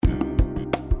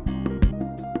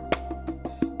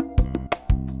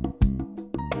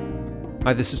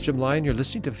Hi, this is Jim Lyon. You're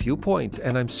listening to Viewpoint,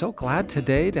 and I'm so glad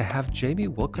today to have Jamie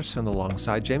Wilkerson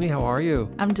alongside. Jamie, how are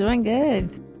you? I'm doing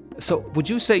good. So, would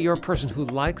you say you're a person who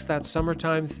likes that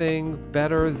summertime thing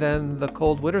better than the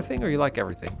cold winter thing, or you like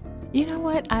everything? You know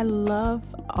what? I love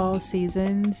all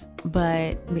seasons,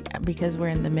 but because we're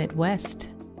in the Midwest,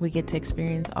 we get to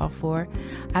experience all four.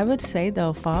 I would say,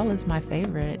 though, fall is my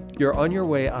favorite. You're on your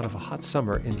way out of a hot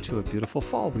summer into a beautiful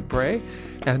fall, we pray.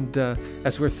 And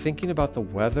as we're thinking about the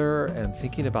weather and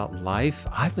thinking about life,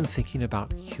 I've been thinking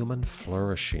about human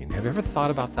flourishing. Have you ever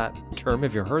thought about that term?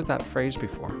 Have you heard that phrase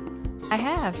before? I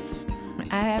have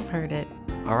heard it.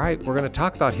 All right, we're going to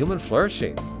talk about human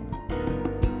flourishing.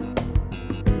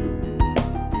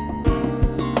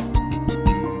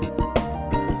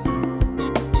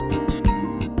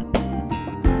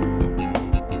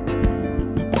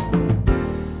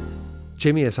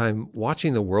 Jamie, as I'm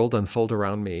watching the world unfold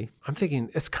around me, I'm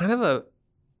thinking it's kind of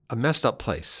a messed up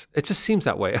place. It just seems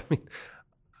that way. I mean,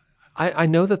 I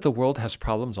know that the world has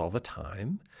problems all the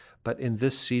time, but in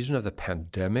this season of the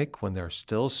pandemic, when there are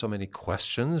still so many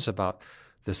questions about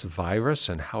this virus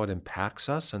and how it impacts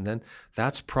us, and then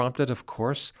that's prompted, of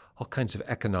course, all kinds of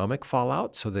economic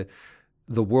fallout. So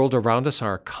the world around us,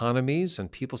 our economies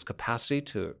and people's capacity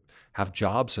to have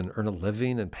jobs and earn a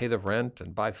living and pay the rent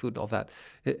and buy food and all that,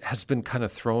 it has been kind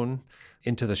of thrown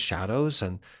into the shadows.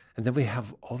 And then we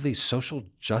have all these social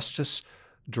justice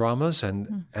dramas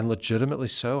and legitimately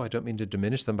so. I don't mean to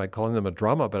diminish them by calling them a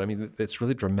drama, but I mean, it's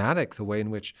really dramatic the way in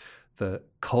which the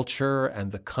culture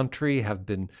and the country have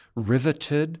been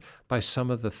riveted by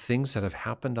some of the things that have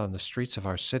happened on the streets of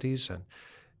our cities.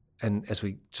 And as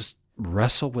we just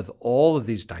wrestle with all of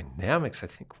these dynamics, I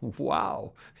think,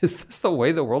 wow, is this the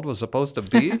way the world was supposed to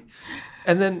be?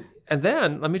 and then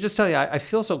let me just tell you, I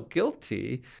feel so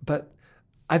guilty, but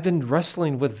I've been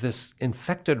wrestling with this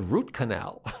infected root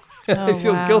canal. I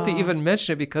feel guilty even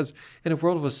mentioning it because in a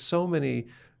world with so many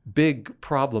big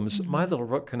problems, my little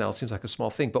root canal seems like a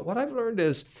small thing. But what I've learned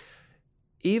is,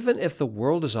 even if the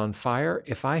world is on fire,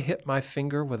 if I hit my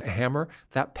finger with a hammer,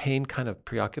 that pain kind of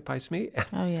preoccupies me.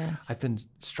 Oh, yes. I've been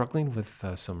struggling with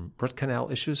some root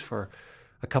canal issues for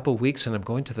a couple of weeks, and I'm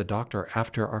going to the doctor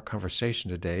after our conversation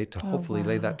today to hopefully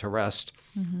lay that to rest.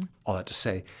 All that to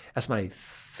say, as my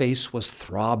face was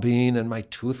throbbing and my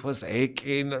tooth was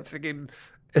aching, I'm thinking,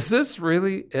 is this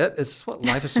really it? Is this what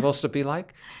life is supposed to be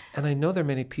like? And I know there are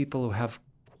many people who have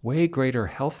way greater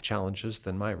health challenges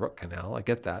than my root canal. I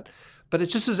get that. But it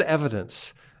just is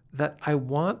evidence that I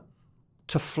want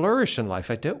to flourish in life.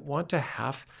 I don't want to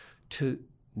have to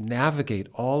navigate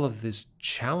all of these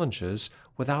challenges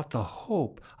without the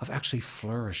hope of actually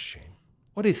flourishing.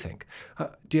 What do you think?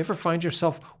 Do you ever find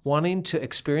yourself wanting to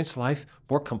experience life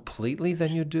more completely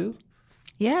than you do?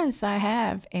 Yes, I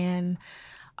have. And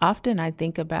often I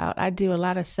do a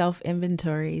lot of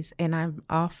self-inventories, and I'm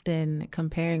often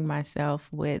comparing myself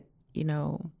with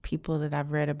people that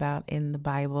I've read about in the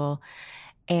Bible.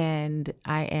 And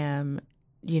I am,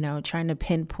 trying to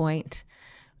pinpoint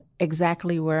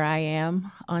exactly where I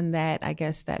am on that, I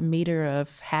guess, that meter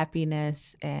of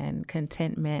happiness and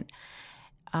contentment.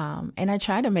 And I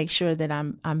try to make sure that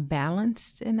I'm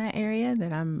balanced in that area,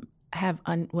 that have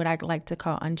what I like to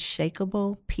call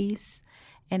unshakable peace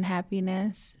and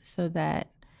happiness, so that,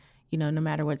 no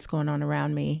matter what's going on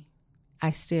around me, I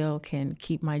still can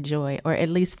keep my joy, or at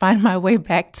least find my way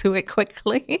back to it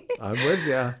quickly. I'm with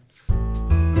you.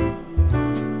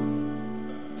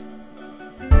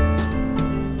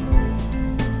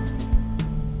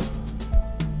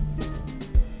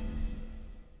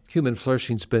 Human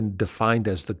flourishing's been defined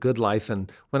as the good life,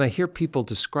 and when I hear people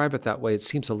describe it that way, it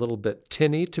seems a little bit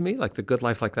tinny to me, like the good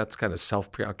life, like that's kind of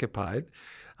self-preoccupied.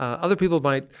 Other people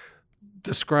might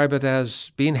describe it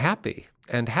as being happy.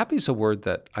 And happy is a word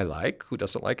that I like. Who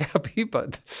doesn't like happy?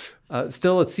 But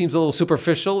still, it seems a little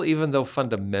superficial, even though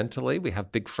fundamentally we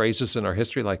have big phrases in our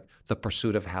history like the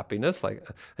pursuit of happiness, like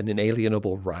an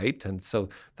inalienable right. And so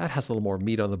that has a little more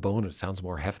meat on the bone. It sounds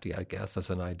more hefty, I guess,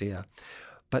 as an idea.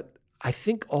 But I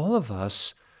think all of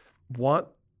us want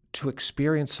to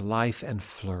experience life and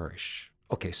flourish.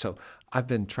 Okay, so I've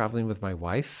been traveling with my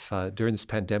wife. During this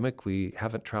pandemic, we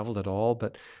haven't traveled at all,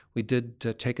 but we did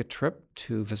take a trip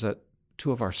to visit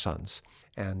two of our sons.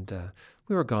 And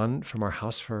we were gone from our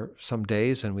house for some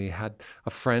days, and we had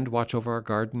a friend watch over our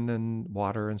garden and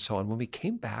water and so on. When we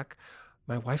came back,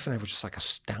 my wife and I were just like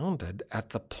astounded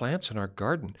at the plants in our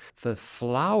garden. The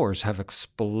flowers have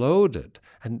exploded,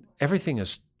 and everything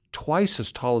is twice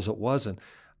as tall as it was. And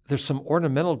there's some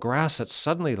ornamental grass that's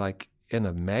suddenly like in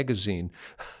a magazine.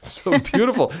 So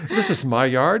beautiful. This is my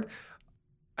yard.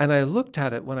 And I looked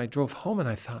at it when I drove home, and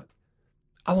I thought,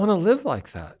 I want to live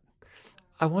like that.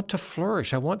 I want to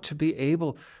flourish. I want to be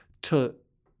able to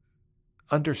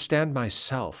understand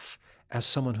myself as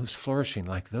someone who's flourishing,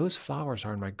 like those flowers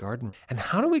are in my garden. And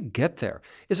how do we get there?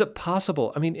 Is it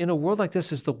possible? I mean, in a world like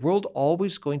this, is the world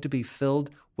always going to be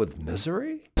filled with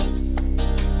misery?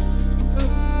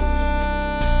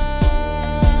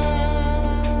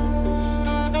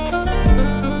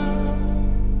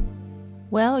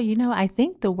 Well, I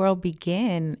think the world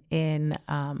began in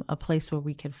a place where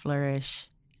we could flourish,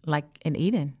 like in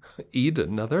Eden.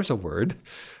 Eden. Now, there's a word.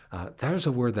 That is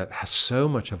a word that has so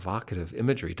much evocative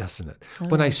imagery, doesn't it?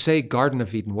 When I say Garden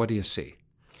of Eden, what do you see?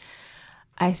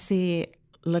 I see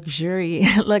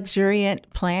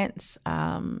luxuriant plants.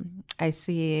 I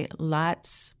see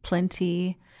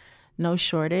plenty, no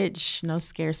shortage, no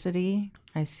scarcity.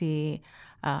 I see,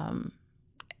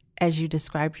 as you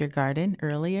described your garden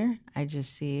earlier, I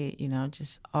just see,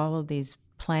 just all of these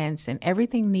plants and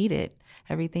everything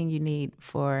you need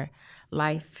for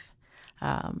life.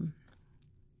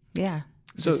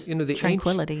 So, the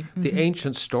tranquility. The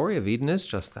ancient story of Eden is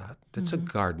just that. It's a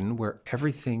garden where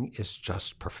everything is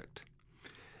just perfect.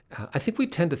 I think we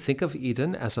tend to think of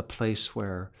Eden as a place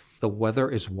where the weather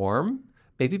is warm,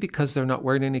 maybe because they're not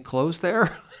wearing any clothes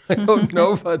there. I don't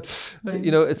know, but,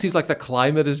 it seems like the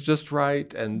climate is just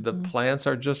right and the plants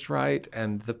are just right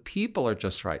and the people are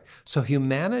just right. So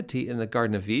humanity in the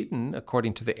Garden of Eden,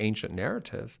 according to the ancient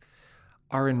narrative,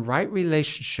 are in right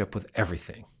relationship with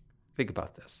everything. Think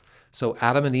about this. So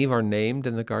Adam and Eve are named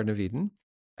in the Garden of Eden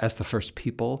as the first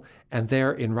people, and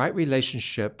they're in right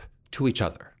relationship to each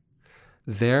other.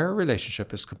 Their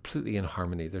relationship is completely in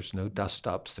harmony. There's no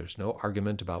dust-ups. There's no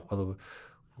argument about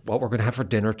what we're going to have for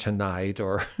dinner tonight,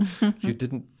 or you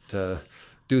didn't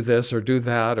do this or do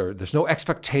that, or there's no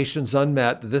expectations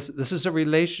unmet. This is a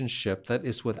relationship that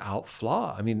is without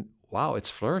flaw. I mean, wow,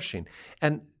 it's flourishing.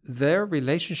 And their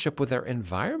relationship with their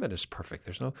environment is perfect.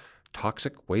 There's no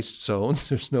toxic waste zones.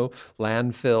 There's no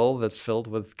landfill that's filled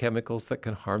with chemicals that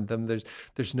can harm them.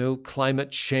 There's no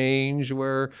climate change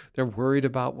where they're worried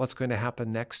about what's going to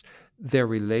happen next. Their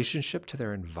relationship to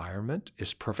their environment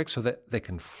is perfect so that they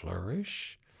can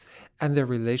flourish. And their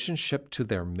relationship to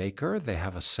their maker, they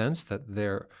have a sense that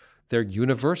their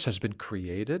universe has been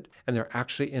created and they're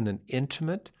actually in an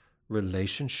intimate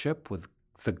relationship with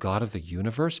the God of the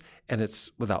universe, and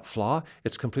it's without flaw.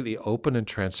 It's completely open and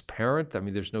transparent. I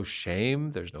mean, there's no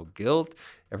shame, there's no guilt.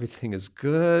 Everything is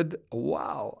good.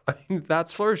 Wow. I mean,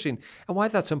 that's flourishing. And why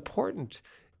that's important,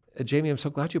 Jamie, I'm so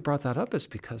glad you brought that up, is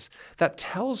because that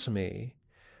tells me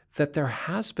that there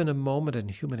has been a moment in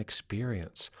human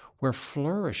experience where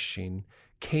flourishing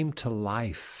came to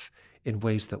life in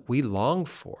ways that we long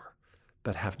for,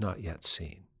 but have not yet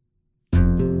seen.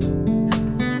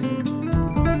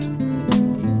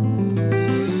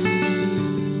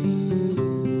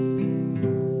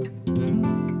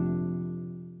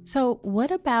 So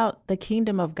what about the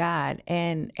kingdom of God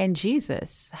and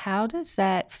Jesus? How does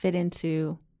that fit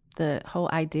into the whole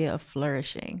idea of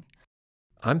flourishing?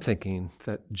 I'm thinking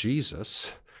that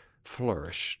Jesus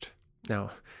flourished.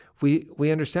 Now,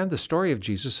 we understand the story of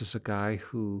Jesus as a guy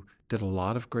who did a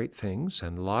lot of great things,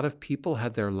 and a lot of people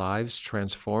had their lives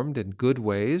transformed in good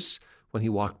ways when he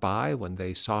walked by, when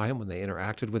they saw him, when they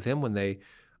interacted with him, when they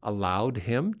allowed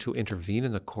him to intervene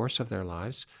in the course of their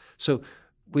lives. So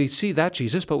we see that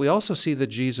Jesus, but we also see the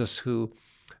Jesus who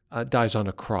dies on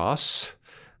a cross,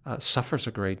 suffers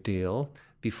a great deal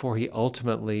before he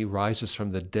ultimately rises from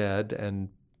the dead and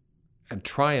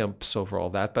triumphs over all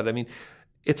that. But I mean,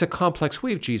 it's a complex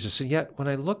way of Jesus. And yet when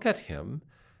I look at him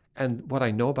and what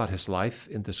I know about his life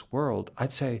in this world,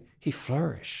 I'd say he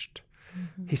flourished.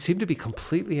 Mm-hmm. He seemed to be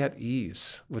completely at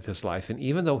ease with his life. And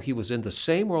even though he was in the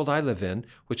same world I live in,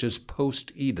 which is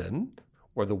post-Eden,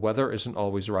 where the weather isn't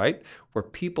always right, where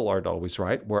people aren't always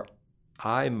right, where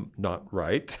I'm not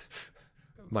right.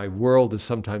 My world is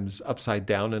sometimes upside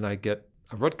down and I get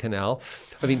a root canal.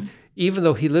 I mean, even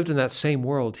though he lived in that same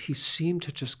world, he seemed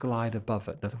to just glide above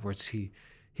it. In other words, he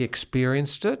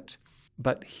experienced it,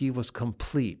 but he was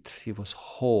complete. He was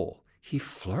whole. He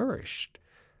flourished.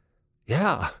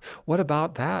 Yeah, what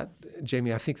about that,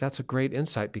 Jamie? I think that's a great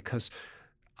insight, because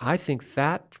I think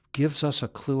that gives us a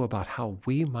clue about how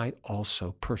we might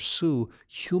also pursue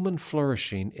human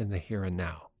flourishing in the here and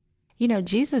now.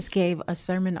 Jesus gave a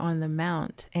Sermon on the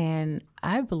Mount, and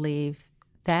I believe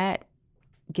that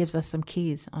gives us some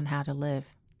keys on how to live.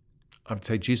 I would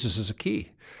say Jesus is a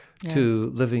key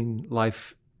to living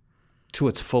life to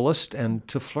its fullest and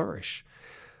to flourish.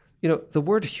 The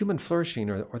word human flourishing,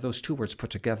 or those two words put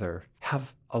together,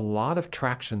 have a lot of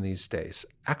traction these days.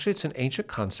 Actually, it's an ancient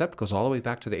concept, goes all the way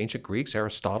back to the ancient Greeks.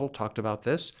 Aristotle talked about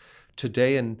this.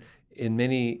 Today, in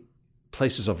many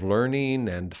places of learning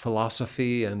and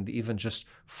philosophy and even just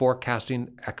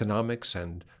forecasting economics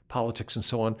and politics and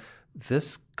so on,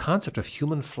 this concept of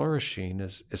human flourishing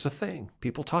is a thing.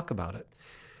 People talk about it.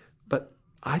 But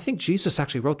I think Jesus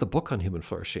actually wrote the book on human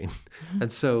flourishing. Mm-hmm.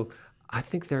 And so I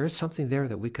think there is something there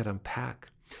that we could unpack.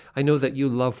 I know that you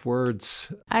love words.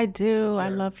 I do. Sure. I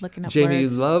love looking up Jamie,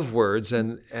 words. You love words,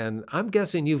 and I'm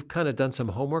guessing you've kind of done some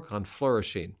homework on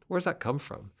flourishing. Where's that come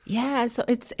from? Yeah, so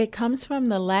it comes from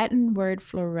the Latin word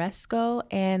floresco,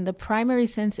 and the primary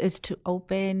sense is to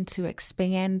open, to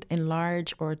expand,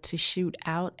 enlarge, or to shoot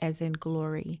out, as in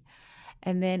glory.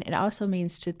 And then it also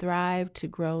means to thrive, to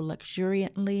grow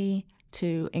luxuriantly,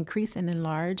 to increase and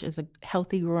enlarge as a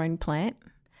healthy growing plant,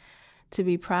 to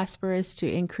be prosperous,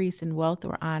 to increase in wealth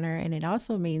or honor. And it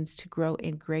also means to grow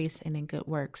in grace and in good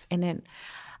works. And then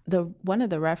one of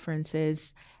the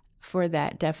references for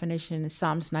that definition is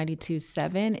Psalms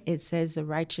 92:7. It says, the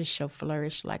righteous shall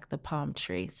flourish like the palm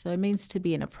tree. So it means to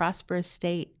be in a prosperous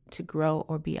state, to grow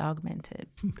or be augmented.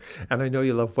 And I know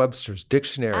you love Webster's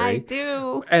dictionary. I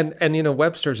do. And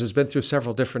Webster's has been through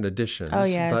several different editions. Oh,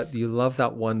 yes. But you love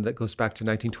that one that goes back to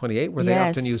 1928, where they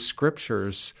often use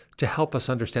scriptures to help us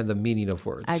understand the meaning of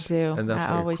words. I do. And that's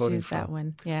I always use that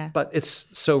one. Yeah. But it's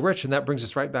so rich, and that brings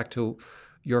us right back to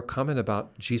your comment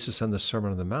about Jesus and the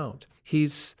Sermon on the Mount.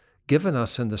 He's given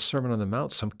us in the Sermon on the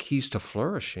Mount some keys to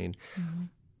flourishing, mm-hmm.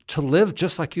 to live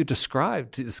just like you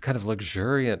described, this kind of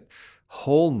luxuriant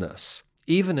wholeness,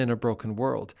 even in a broken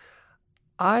world.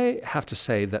 I have to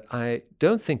say that I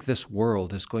don't think this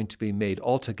world is going to be made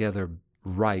altogether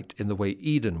right in the way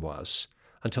Eden was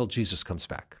until Jesus comes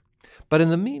back. But in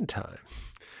the meantime,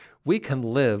 we can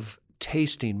live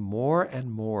tasting more and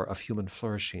more of human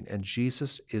flourishing, and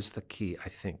Jesus is the key, I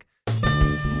think.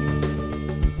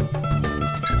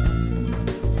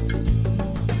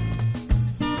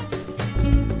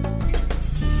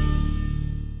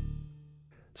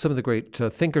 Some of the great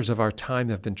thinkers of our time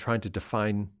have been trying to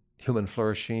define human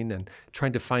flourishing and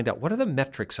trying to find out what are the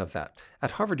metrics of that.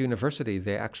 At Harvard University,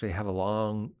 they actually have a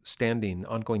long-standing,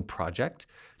 ongoing project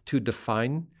to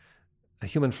define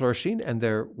human flourishing, and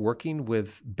they're working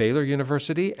with Baylor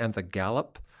University and the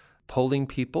Gallup polling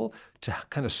people to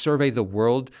kind of survey the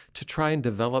world to try and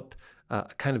develop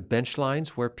kind of bench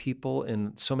lines where people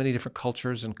in so many different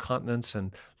cultures and continents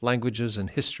and languages and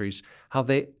histories, how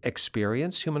they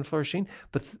experience human flourishing.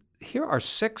 But here are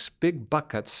 6 big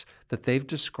buckets that they've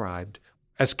described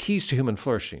as keys to human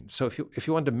flourishing. So if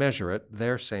you wanted to measure it,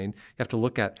 they're saying you have to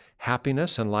look at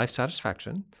happiness and life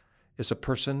satisfaction. Is a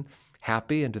person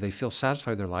happy and do they feel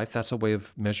satisfied with their life? That's a way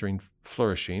of measuring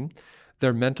flourishing.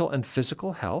 Their mental and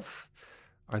physical health.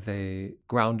 Are they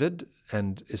grounded,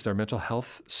 and is their mental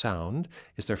health sound?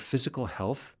 Is their physical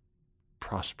health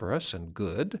prosperous and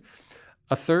good?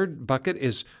 A third bucket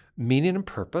is meaning and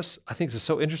purpose. I think it's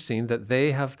so interesting that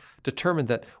they have determined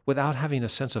that without having a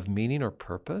sense of meaning or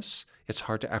purpose, it's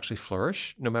hard to actually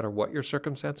flourish, no matter what your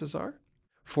circumstances are.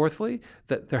 Fourthly,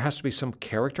 that there has to be some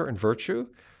character and virtue.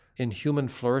 In human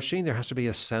flourishing, there has to be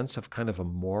a sense of kind of a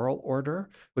moral order,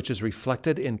 which is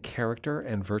reflected in character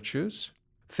and virtues.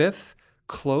 Fifth,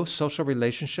 close social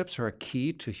relationships are a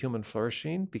key to human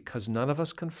flourishing because none of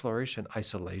us can flourish in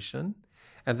isolation.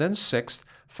 And then sixth,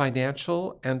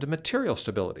 financial and material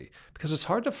stability, because it's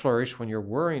hard to flourish when you're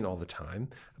worrying all the time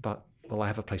about, will I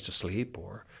have a place to sleep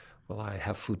or will I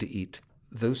have food to eat?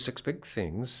 Those 6 big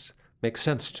things make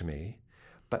sense to me,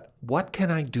 but what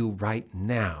can I do right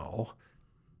now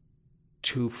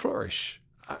to flourish?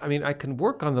 I mean, I can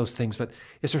work on those things, but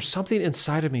is there something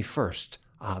inside of me first?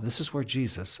 This is where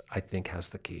Jesus, I think, has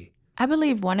the key. I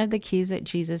believe one of the keys that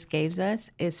Jesus gives us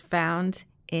is found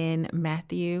in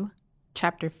Matthew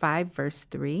chapter 5, verse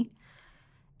 3.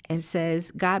 It says,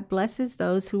 God blesses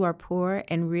those who are poor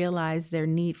and realize their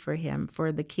need for him,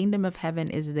 for the kingdom of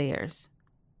heaven is theirs.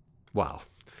 Wow.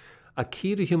 A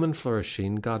key to human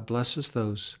flourishing, God blesses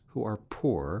those who are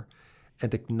poor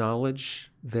and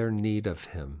acknowledge their need of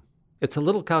him. It's a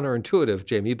little counterintuitive,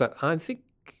 Jamie, but I think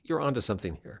you're onto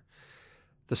something here.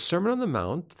 The Sermon on the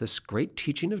Mount, this great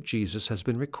teaching of Jesus, has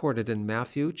been recorded in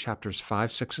Matthew chapters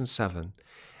 5, 6, and 7.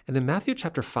 And in Matthew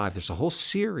chapter 5, there's a whole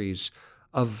series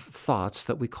of thoughts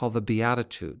that we call the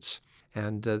Beatitudes.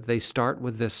 And they start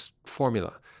with this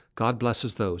formula: God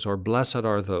blesses those, or blessed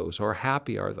are those, or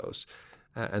happy are those.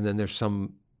 And then there's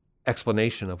some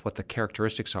explanation of what the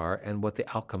characteristics are and what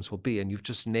the outcomes will be. And you've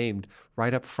just named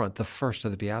right up front the first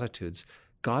of the Beatitudes.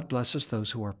 God blesses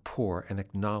those who are poor and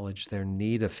acknowledge their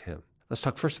need of him. Let's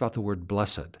talk first about the word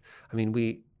blessed. I mean,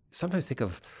 we sometimes think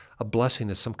of a blessing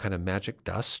as some kind of magic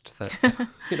dust that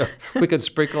we could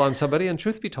sprinkle on somebody. And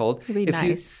truth be told, It'd be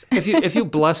nice. if you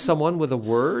bless someone with a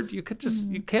word, you could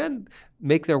you can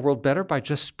make their world better by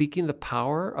just speaking the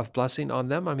power of blessing on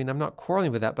them. I mean, I'm not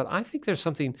quarreling with that, but I think there's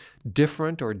something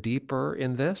different or deeper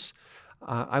in this.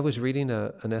 I was reading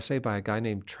an essay by a guy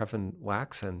named Trevin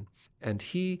Wax, and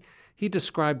he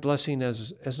described blessing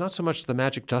as not so much the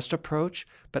magic dust approach,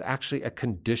 but actually a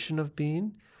condition of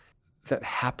being, that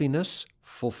happiness,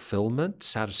 fulfillment,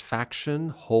 satisfaction,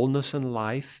 wholeness in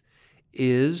life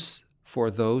is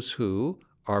for those who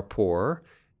are poor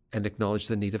and acknowledge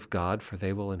the need of God, for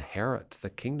they will inherit the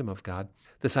kingdom of God.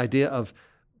 This idea of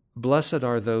blessed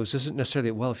are those isn't necessarily,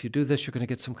 well, if you do this, you're going to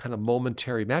get some kind of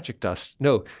momentary magic dust.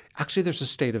 No, actually, there's a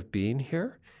state of being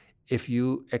here. If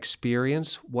you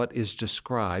experience what is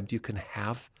described, you can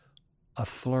have a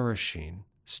flourishing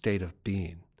state of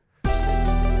being.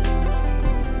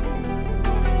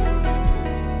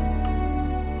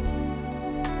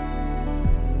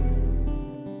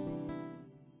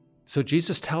 So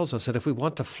Jesus tells us that if we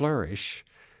want to flourish,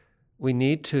 we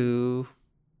need to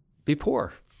be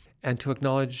poor and to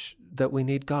acknowledge that we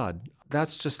need God.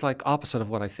 That's just like opposite of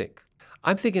what I think.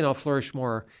 I'm thinking I'll flourish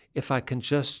more if I can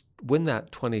just win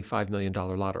that $25 million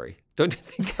lottery. Don't you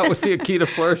think that would be a key to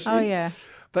flourishing? Oh, yeah.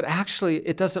 But actually,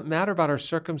 it doesn't matter about our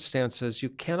circumstances. You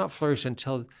cannot flourish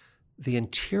until the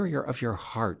interior of your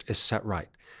heart is set right.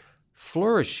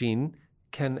 Flourishing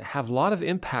can have a lot of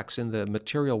impacts in the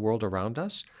material world around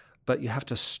us, but you have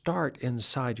to start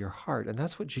inside your heart. And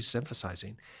that's what Jesus is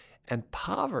emphasizing. And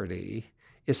poverty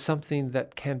is something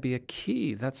that can be a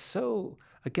key. That's so,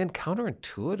 again,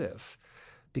 counterintuitive.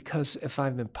 Because if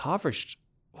I'm impoverished,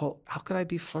 well, how could I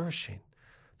be flourishing?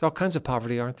 There are all kinds of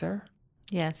poverty, aren't there?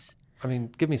 Yes. I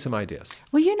mean, give me some ideas.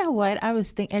 Well, you know what? I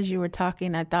was thinking, as you were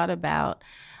talking, I thought about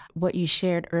what you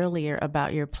shared earlier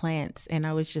about your plants. And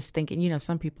I was just thinking,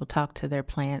 some people talk to their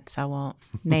plants. I won't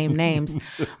name names.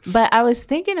 But I was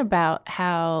thinking about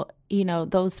how,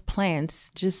 those plants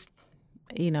just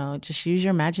use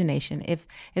your imagination. If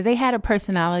they had a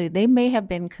personality, they may have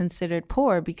been considered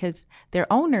poor because their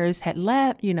owners had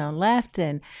left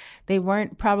and they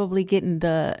weren't probably getting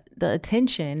the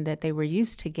attention that they were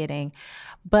used to getting.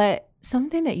 But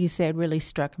something that you said really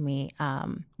struck me.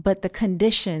 But the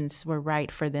conditions were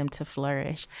right for them to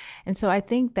flourish. And so I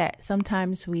think that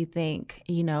sometimes we think,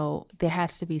 there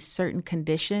has to be certain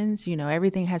conditions,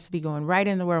 everything has to be going right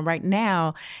in the world. Right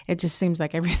now, it just seems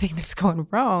like everything is going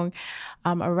wrong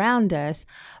around us.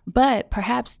 But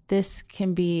perhaps this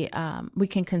can be, we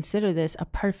can consider this a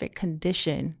perfect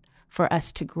condition for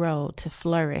us to grow, to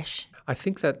flourish. I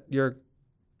think that you're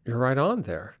right on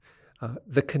there.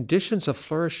 The conditions of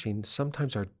flourishing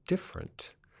sometimes are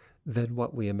different than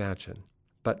what we imagine.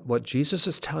 But what Jesus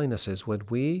is telling us is when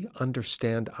we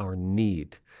understand our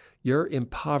need, you're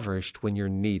impoverished when you're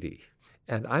needy.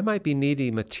 And I might be needy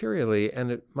materially,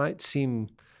 and it might seem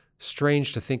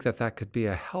strange to think that that could be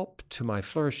a help to my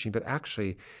flourishing. But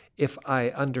actually, if I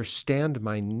understand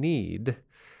my need,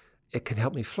 it can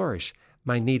help me flourish.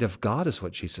 My need of God is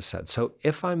what Jesus said. So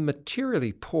if I'm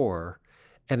materially poor,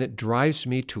 and it drives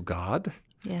me to God,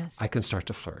 yes, I can start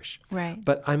to flourish. Right.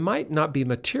 But I might not be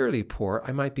materially poor.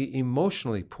 I might be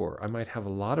emotionally poor. I might have a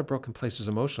lot of broken places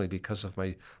emotionally because of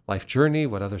my life journey,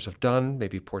 what others have done,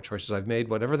 maybe poor choices I've made,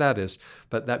 whatever that is.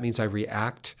 But that means I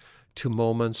react to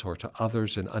moments or to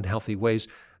others in unhealthy ways.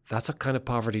 That's a kind of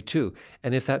poverty too.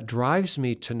 And if that drives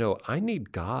me to know I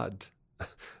need God,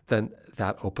 then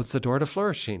that opens the door to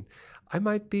flourishing. I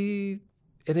might be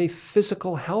in a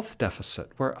physical health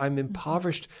deficit where I'm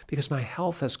impoverished because my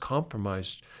health has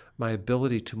compromised my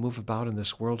ability to move about in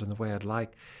this world in the way I'd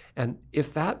like. And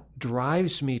if that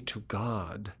drives me to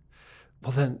God,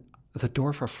 well, then the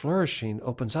door for flourishing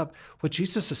opens up. What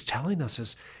Jesus is telling us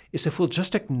is if we'll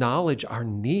just acknowledge our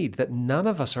need, that none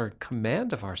of us are in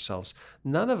command of ourselves,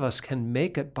 none of us can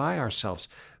make it by ourselves.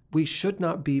 We should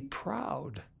not be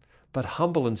proud, but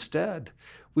humble instead.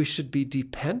 We should be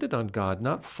dependent on God,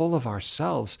 not full of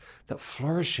ourselves, that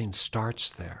flourishing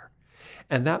starts there.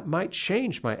 And that might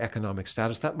change my economic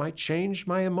status. That might change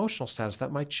my emotional status.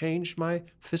 That might change my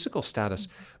physical status.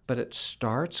 But it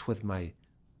starts with my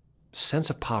sense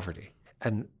of poverty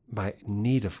and my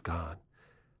need of God.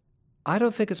 I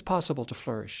don't think it's possible to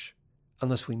flourish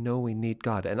unless we know we need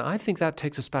God. And I think that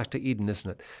takes us back to Eden, isn't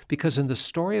it? Because in the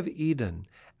story of Eden,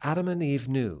 Adam and Eve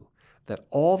knew that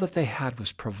all that they had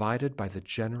was provided by the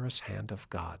generous hand of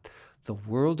God. The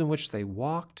world in which they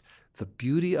walked, the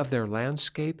beauty of their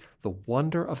landscape, the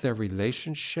wonder of their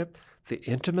relationship, the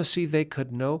intimacy they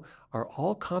could know are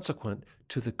all consequent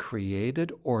to the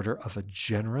created order of a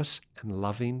generous and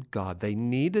loving God. They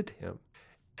needed him.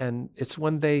 And it's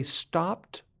when they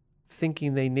stopped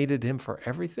thinking they needed him for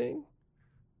everything,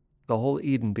 the whole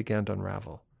Eden began to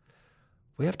unravel.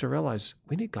 We have to realize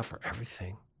we need God for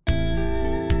everything.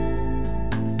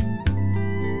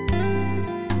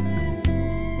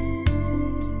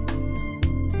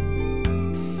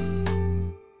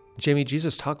 Jamie,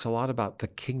 Jesus talks a lot about the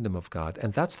kingdom of God,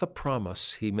 and that's the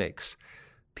promise he makes.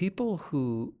 People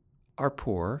who are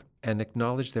poor and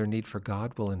acknowledge their need for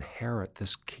God will inherit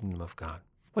this kingdom of God.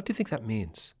 What do you think that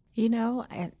means? You know,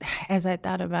 as I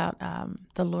thought about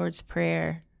the Lord's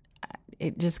Prayer,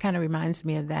 it just kind of reminds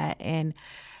me of that. And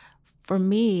for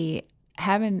me,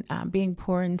 being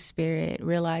poor in spirit,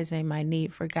 realizing my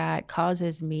need for God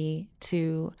causes me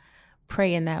to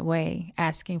pray in that way,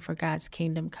 asking for God's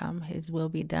kingdom come, his will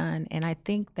be done. And I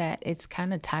think that it's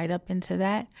kind of tied up into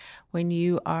that when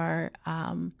you are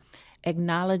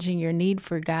acknowledging your need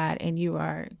for God and you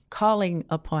are calling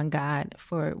upon God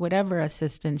for whatever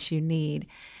assistance you need.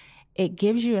 It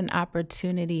gives you an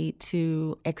opportunity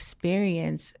to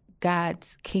experience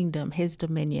God's kingdom, his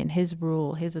dominion, his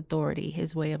rule, his authority,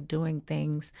 his way of doing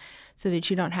things, so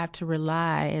that you don't have to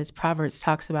rely, as Proverbs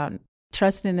talks about,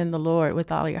 trusting in the Lord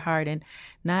with all your heart and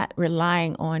not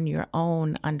relying on your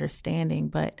own understanding,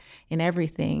 but in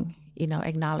everything,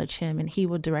 acknowledge him and he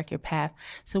will direct your path.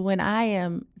 So when I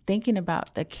am thinking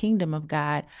about the kingdom of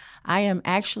God, I am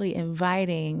actually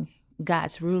inviting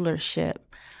God's rulership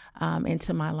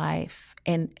into my life.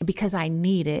 And because I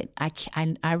need it,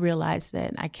 I realize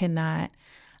that I cannot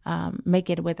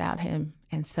make it without him.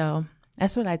 And so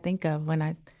that's what I think of when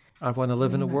I want to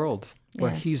live in a world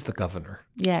where Yes. he's the governor.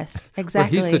 Yes,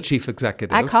 exactly. Where he's the chief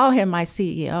executive. I call him my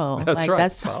CEO. That's right.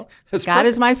 That's Well, God perfect.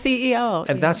 is my CEO.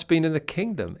 And that's being in the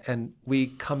kingdom. And we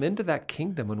come into that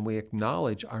kingdom when we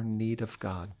acknowledge our need of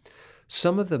God.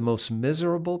 Some of the most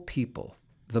miserable people,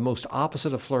 the most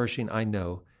opposite of flourishing I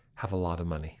know, have a lot of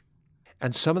money.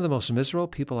 And some of the most miserable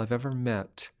people I've ever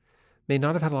met may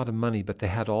not have had a lot of money, but they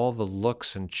had all the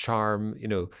looks and charm,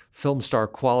 film star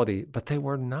quality, but they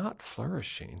were not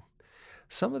flourishing.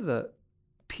 Some of the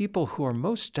people who are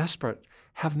most desperate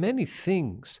have many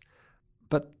things,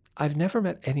 but I've never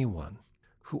met anyone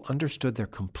who understood their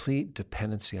complete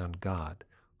dependency on God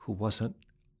who wasn't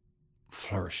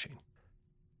flourishing.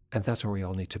 And that's where we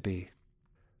all need to be.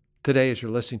 Today, as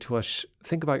you're listening to us,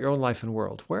 think about your own life and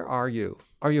world. Where are you?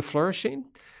 Are you flourishing?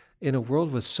 In a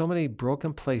world with so many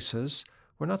broken places,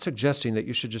 we're not suggesting that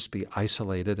you should just be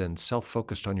isolated and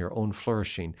self-focused on your own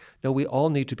flourishing. No, we all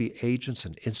need to be agents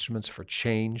and instruments for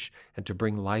change and to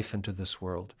bring life into this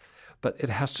world. But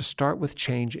it has to start with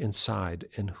change inside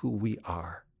in who we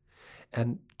are.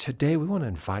 And today we want to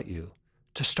invite you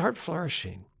to start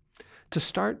flourishing, to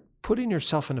start putting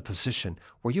yourself in a position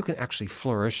where you can actually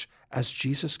flourish as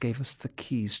Jesus gave us the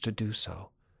keys to do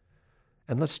so.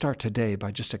 And let's start today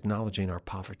by just acknowledging our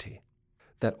poverty,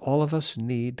 that all of us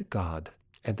need God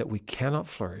and that we cannot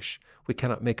flourish, we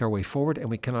cannot make our way forward, and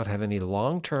we cannot have any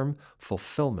long-term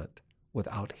fulfillment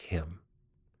without him.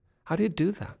 How do you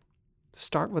do that?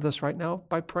 Start with us right now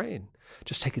by praying.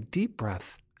 Just take a deep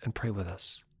breath and pray with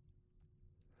us.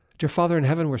 Dear Father in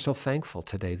heaven, we're so thankful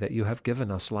today that you have given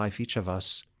us life, each of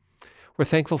us. We're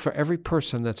thankful for every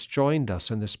person that's joined us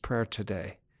in this prayer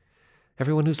today,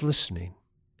 everyone who's listening,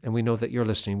 and we know that you're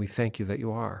listening. We thank you that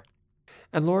you are.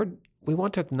 And Lord, we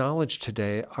want to acknowledge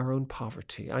today our own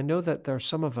poverty. I know that there are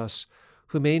some of us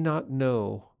who may not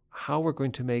know how we're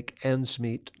going to make ends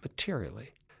meet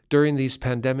materially. During these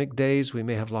pandemic days, we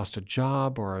may have lost a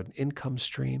job or an income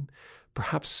stream.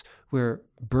 Perhaps we're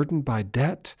burdened by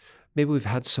debt. Maybe we've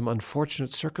had some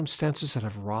unfortunate circumstances that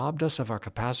have robbed us of our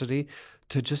capacity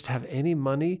to just have any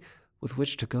money with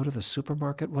which to go to the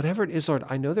supermarket. Whatever it is, Lord,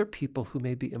 I know there are people who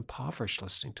may be impoverished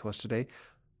listening to us today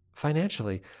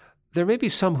financially. There may be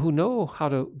some who know how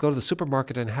to go to the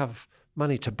supermarket and have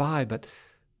money to buy, but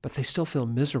they still feel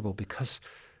miserable because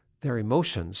their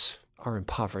emotions are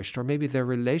impoverished, or maybe their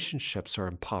relationships are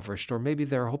impoverished, or maybe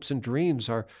their hopes and dreams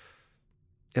are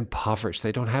impoverished.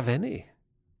 They don't have any.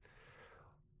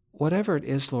 Whatever it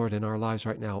is, Lord, in our lives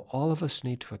right now, all of us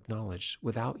need to acknowledge,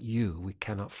 without you, we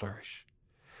cannot flourish.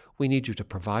 We need you to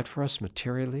provide for us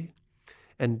materially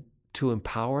and to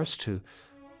empower us to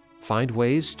find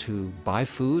ways to buy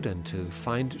food and to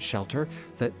find shelter,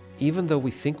 that even though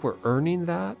we think we're earning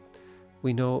that,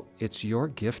 we know it's your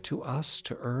gift to us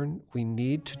to earn. We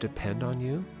need to depend on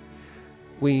you.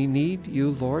 We need you,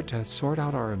 Lord, to sort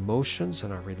out our emotions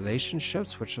and our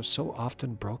relationships, which are so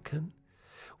often broken.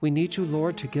 We need you,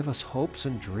 Lord, to give us hopes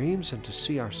and dreams and to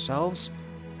see ourselves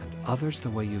and others the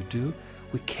way you do.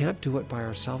 We can't do it by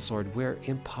ourselves, Lord. We're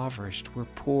impoverished. We're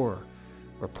poor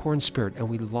in spirit, and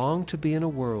we long to be in a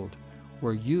world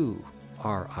where you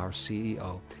are our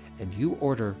CEO, and you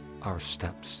order our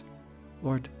steps.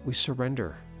 Lord, we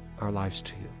surrender our lives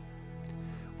to you.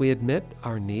 We admit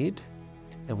our need,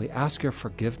 and we ask your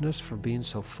forgiveness for being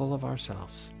so full of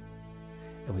ourselves.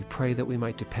 And we pray that we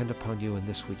might depend upon you in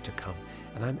this week to come.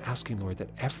 And I'm asking, Lord,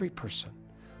 that every person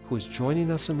who is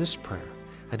joining us in this prayer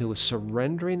and who is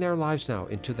surrendering their lives now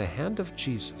into the hand of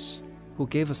Jesus, who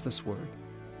gave us this word,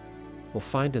 will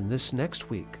find in this next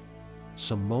week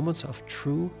some moments of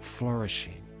true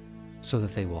flourishing so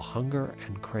that they will hunger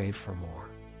and crave for more.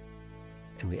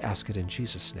 And we ask it in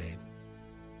Jesus' name.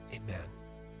 Amen.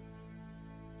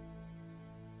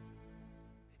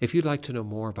 If you'd like to know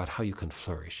more about how you can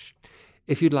flourish,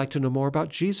 if you'd like to know more about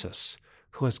Jesus,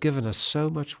 who has given us so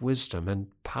much wisdom and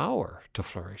power to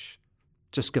flourish,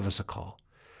 just give us a call.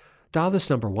 Dial this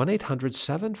number,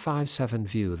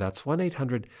 1-800-757-VIEW. That's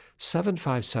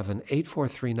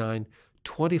 1-800-757-8439,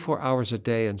 24 hours a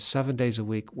day and 7 days a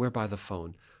week. We're by the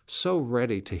phone, so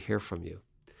ready to hear from you.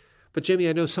 But Jamie,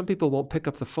 I know some people won't pick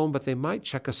up the phone, but they might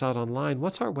check us out online.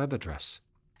 What's our web address?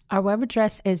 Our web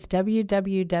address is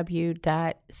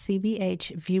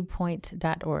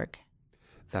www.cbhviewpoint.org.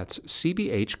 That's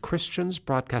CBH, Christians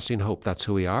Broadcasting Hope. That's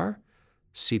who we are.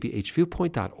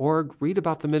 cbhviewpoint.org. Read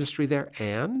about the ministry there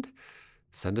and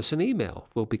send us an email.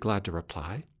 We'll be glad to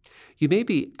reply. You may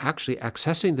be actually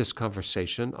accessing this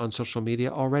conversation on social media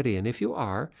already, and if you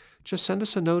are, just send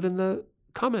us a note in the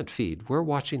comment feed. We're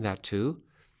watching that too,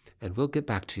 and we'll get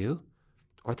back to you.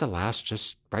 Or at the last,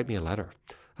 just write me a letter.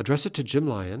 Address it to Jim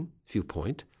Lyon,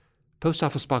 Viewpoint, Post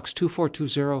Office Box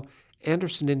 2420,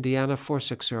 Anderson, Indiana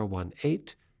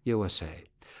 46018, USA.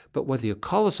 But whether you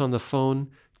call us on the phone,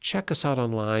 check us out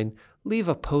online, leave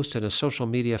a post in a social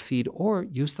media feed, or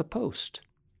use the post.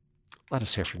 Let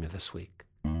us hear from you this week.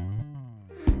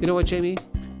 You know what, Jamie?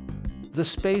 The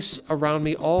space around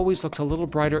me always looks a little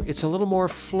brighter. It's a little more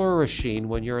flourishing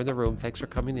when you're in the room. Thanks for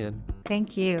coming in.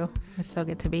 Thank you. It's so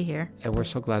good to be here. And we're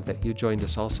so glad that you joined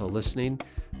us also listening.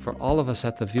 For all of us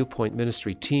at the Viewpoint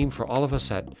Ministry team, for all of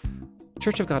us at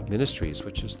Church of God Ministries,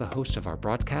 which is the host of our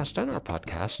broadcast and our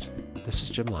podcast, this is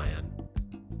Jim Lyon.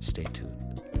 Stay tuned.